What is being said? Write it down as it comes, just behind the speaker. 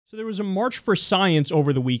So there was a March for Science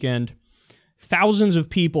over the weekend. Thousands of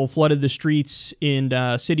people flooded the streets in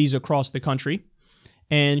cities across the country.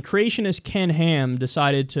 And creationist Ken Ham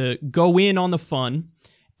decided to go in on the fun,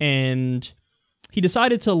 and he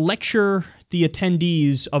decided to lecture the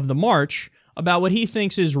attendees of the march about what he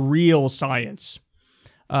thinks is real science.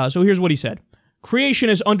 So here's what he said.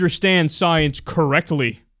 Creationists understand science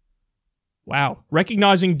correctly. Wow.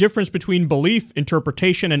 Recognizing difference between belief,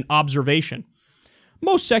 interpretation, and observation.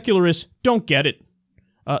 Most secularists don't get it.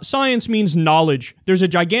 Science means knowledge. There's a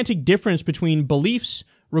gigantic difference between beliefs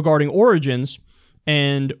regarding origins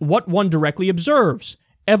and what one directly observes.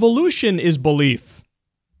 Evolution is belief.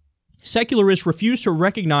 Secularists refuse to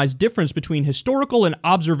recognize difference between historical and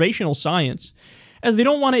observational science, as they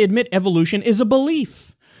don't want to admit evolution is a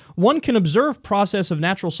belief. One can observe process of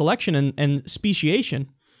natural selection and speciation,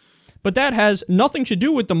 but that has nothing to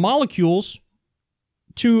do with the molecules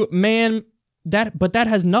to man. But that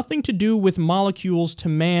has nothing to do with molecules to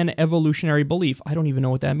man evolutionary belief. I don't even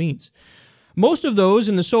know what that means. Most of those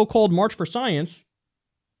in the so-called March for Science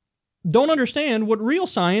don't understand what real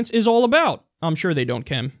science is all about. I'm sure they don't,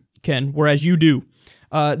 Ken, whereas you do.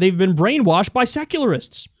 They've been brainwashed by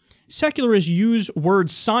secularists. Secularists use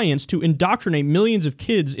word science to indoctrinate millions of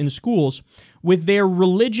kids in schools with their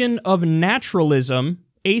religion of naturalism,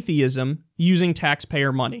 atheism, using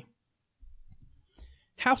taxpayer money.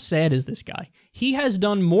 How sad is this guy? He has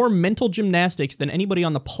done more mental gymnastics than anybody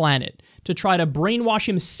on the planet to try to brainwash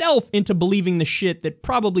himself into believing the shit that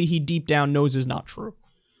probably he deep down knows is not true.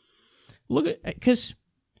 Look at, because,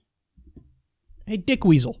 hey, Dick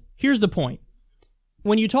Weasel, here's the point.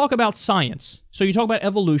 When you talk about science, so you talk about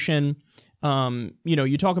evolution,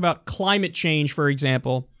 you talk about climate change, for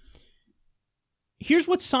example, here's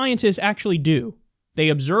what scientists actually do. They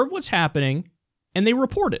observe what's happening, and they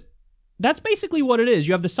report it. That's basically what it is.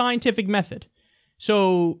 You have the scientific method.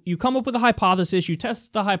 So you come up with a hypothesis, you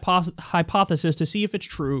test the hypothesis to see if it's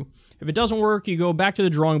true. If it doesn't work, you go back to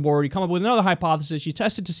the drawing board, you come up with another hypothesis, you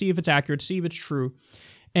test it to see if it's accurate, to see if it's true.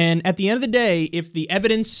 And at the end of the day, if the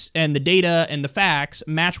evidence and the data and the facts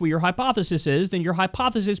match what your hypothesis is, then your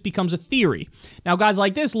hypothesis becomes a theory. Now, guys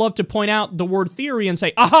like this love to point out the word theory and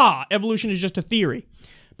say, aha, evolution is just a theory.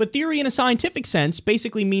 But theory in a scientific sense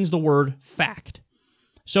basically means the word fact.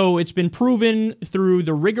 So it's been proven through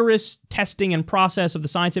the rigorous testing and process of the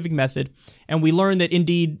scientific method, and we learn that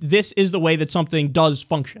indeed this is the way that something does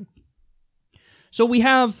function. So we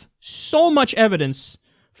have so much evidence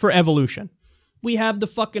for evolution. We have the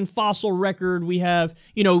fucking fossil record. We have,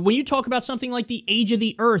 when you talk about something like the age of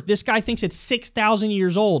the Earth, this guy thinks it's 6,000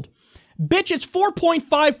 years old. Bitch, it's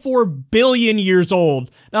 4.54 billion years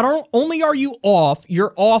old. Not only are you off,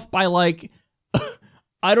 you're off by like,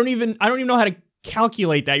 I don't even know how to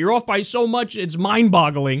calculate that. You're off by so much, it's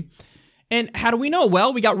mind-boggling. And how do we know?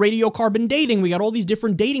 Well, we got radiocarbon dating. We got all these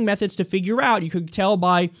different dating methods to figure out. You could tell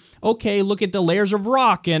by, okay, look at the layers of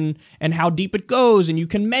rock and how deep it goes, and you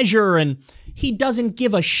can measure, and he doesn't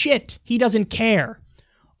give a shit. He doesn't care.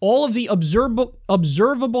 All of the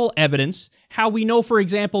observable evidence, how we know, for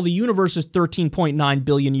example, the universe is 13.9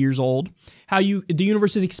 billion years old, how the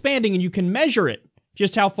universe is expanding, and you can measure it,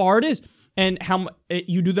 just how far it is. And how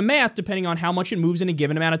you do the math depending on how much it moves in a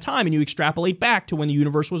given amount of time, and you extrapolate back to when the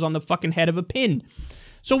universe was on the fucking head of a pin.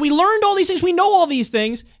 So we learned all these things. We know all these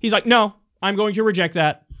things. He's like, no, I'm going to reject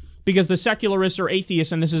that because the secularists are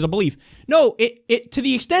atheists and this is a belief. No, it to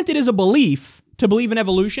the extent it is a belief, to believe in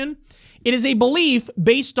evolution, it is a belief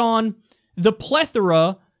based on the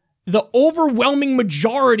plethora, the overwhelming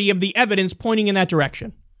majority of the evidence pointing in that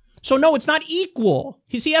direction. So no, it's not equal.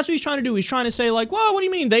 You see, that's what he's trying to do. He's trying to say like, well, what do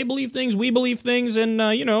you mean? They believe things, we believe things, and,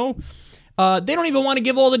 they don't even want to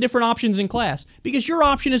give all the different options in class because your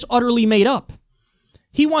option is utterly made up.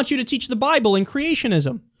 He wants you to teach the Bible and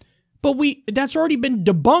creationism. But that's already been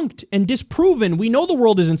debunked and disproven. We know the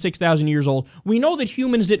world isn't 6,000 years old. We know that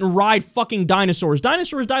humans didn't ride fucking dinosaurs.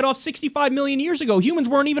 Dinosaurs died off 65 million years ago. Humans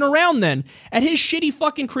weren't even around then. At his shitty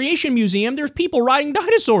fucking creation museum, there's people riding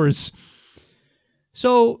dinosaurs.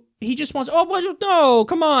 So he just wants, no,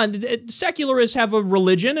 come on. Secularists have a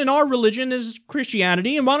religion, and our religion is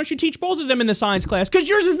Christianity, and why don't you teach both of them in the science class? Because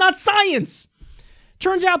yours is not science.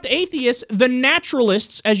 Turns out the atheists, the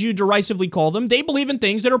naturalists, as you derisively call them, they believe in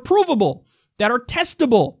things that are provable, that are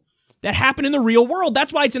testable, that happen in the real world.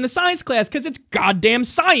 That's why it's in the science class, because it's goddamn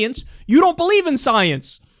science. You don't believe in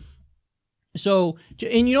science. So,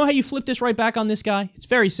 and you know how you flip this right back on this guy? It's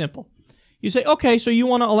very simple. You say, okay, so you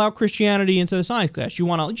want to allow Christianity into the science class. You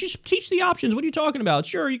want to just teach the options. What are you talking about?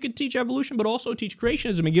 Sure, you could teach evolution, but also teach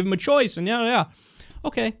creationism and give them a choice. And yeah.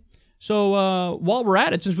 Okay, so while we're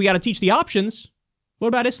at it, since we got to teach the options, what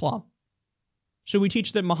about Islam? Should we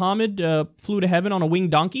teach that Muhammad flew to heaven on a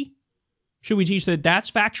winged donkey? Should we teach that that's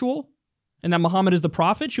factual and that Muhammad is the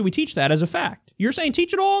prophet? Should we teach that as a fact? You're saying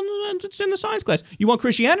teach it all and it's in the science class. You want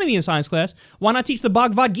Christianity in science class? Why not teach the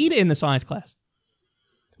Bhagavad Gita in the science class?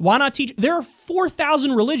 Why not teach? There are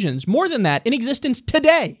 4,000 religions, more than that, in existence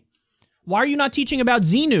today. Why are you not teaching about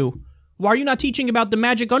Xenu? Why are you not teaching about the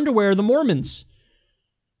magic underwear of the Mormons?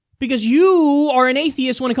 Because you are an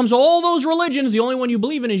atheist when it comes to all those religions. The only one you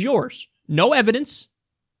believe in is yours. No evidence.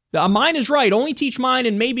 Mine is right. Only teach mine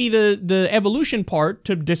and maybe the evolution part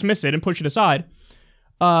to dismiss it and push it aside.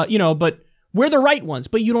 But we're the right ones.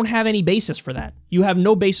 But you don't have any basis for that. You have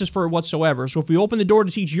no basis for it whatsoever. So if we open the door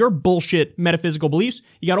to teach your bullshit metaphysical beliefs,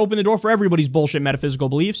 you got to open the door for everybody's bullshit metaphysical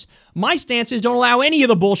beliefs. My stance is don't allow any of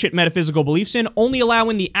the bullshit metaphysical beliefs in, only allow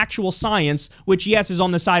in the actual science, which, yes, is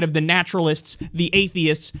on the side of the naturalists, the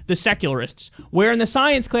atheists, the secularists. We're in the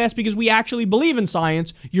science class because we actually believe in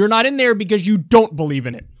science. You're not in there because you don't believe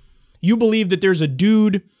in it. You believe that there's a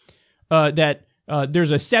dude,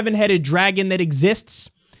 there's a seven-headed dragon that exists.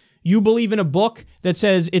 You believe in a book that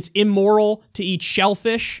says it's immoral to eat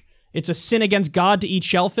shellfish. It's a sin against God to eat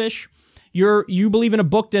shellfish. You believe in a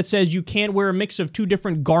book that says you can't wear a mix of two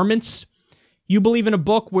different garments. You believe in a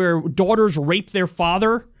book where daughters rape their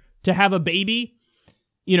father to have a baby.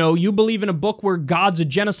 You believe in a book where God's a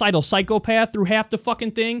genocidal psychopath through half the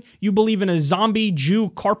fucking thing. You believe in a zombie Jew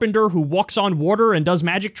carpenter who walks on water and does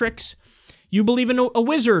magic tricks. You believe in a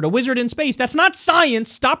wizard in space. That's not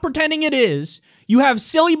science. Stop pretending it is. You have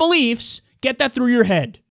silly beliefs. Get that through your head.